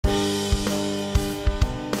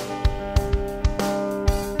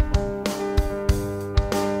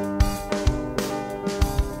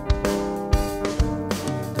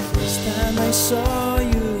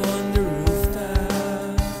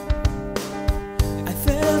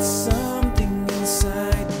felt something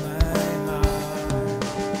inside my heart.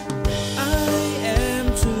 I am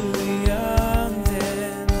too young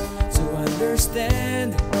then to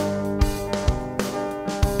understand.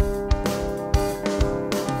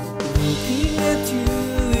 Looking at you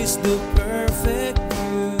is the perfect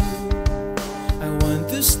view. I want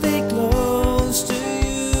to stay close to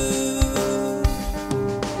you.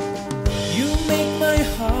 You make my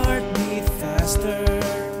heart beat faster.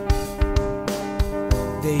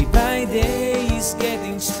 Day by day is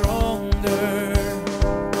getting stronger.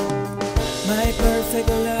 My perfect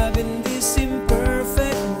love in this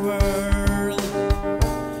imperfect world.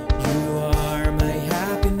 You are my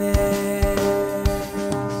happiness.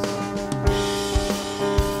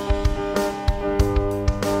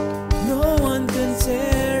 No one can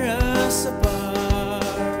tear us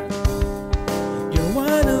apart. You're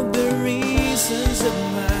one of the reasons of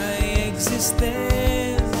my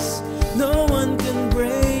existence. No one can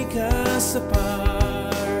break us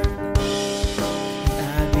apart.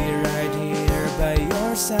 I'll be right here by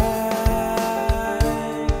your side.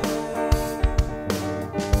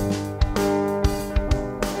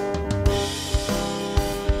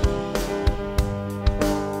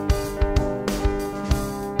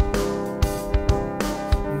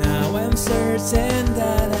 Now I'm certain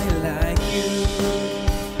that I like you.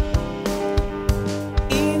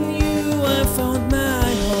 In you I found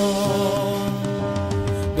my home.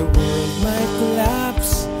 The world might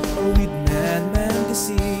collapse or with madman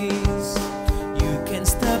disease. You can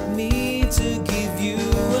stop me to give you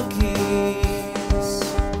a kiss.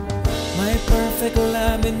 My perfect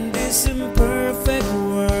love in this imperfect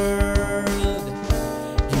world.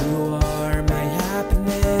 You are my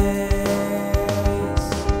happiness.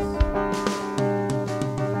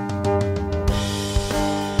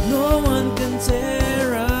 No one can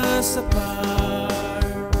tear us apart.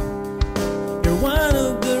 You're one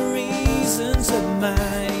of the reasons of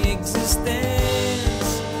my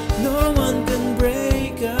existence. No one can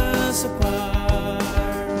break us apart.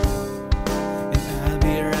 And I'll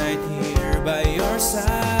be right here by your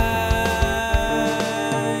side.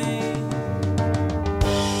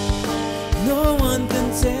 No one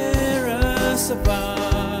can tear us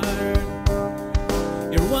apart.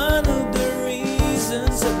 You're one of the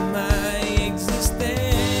reasons of my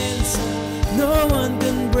existence. No one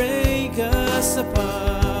can break us apart.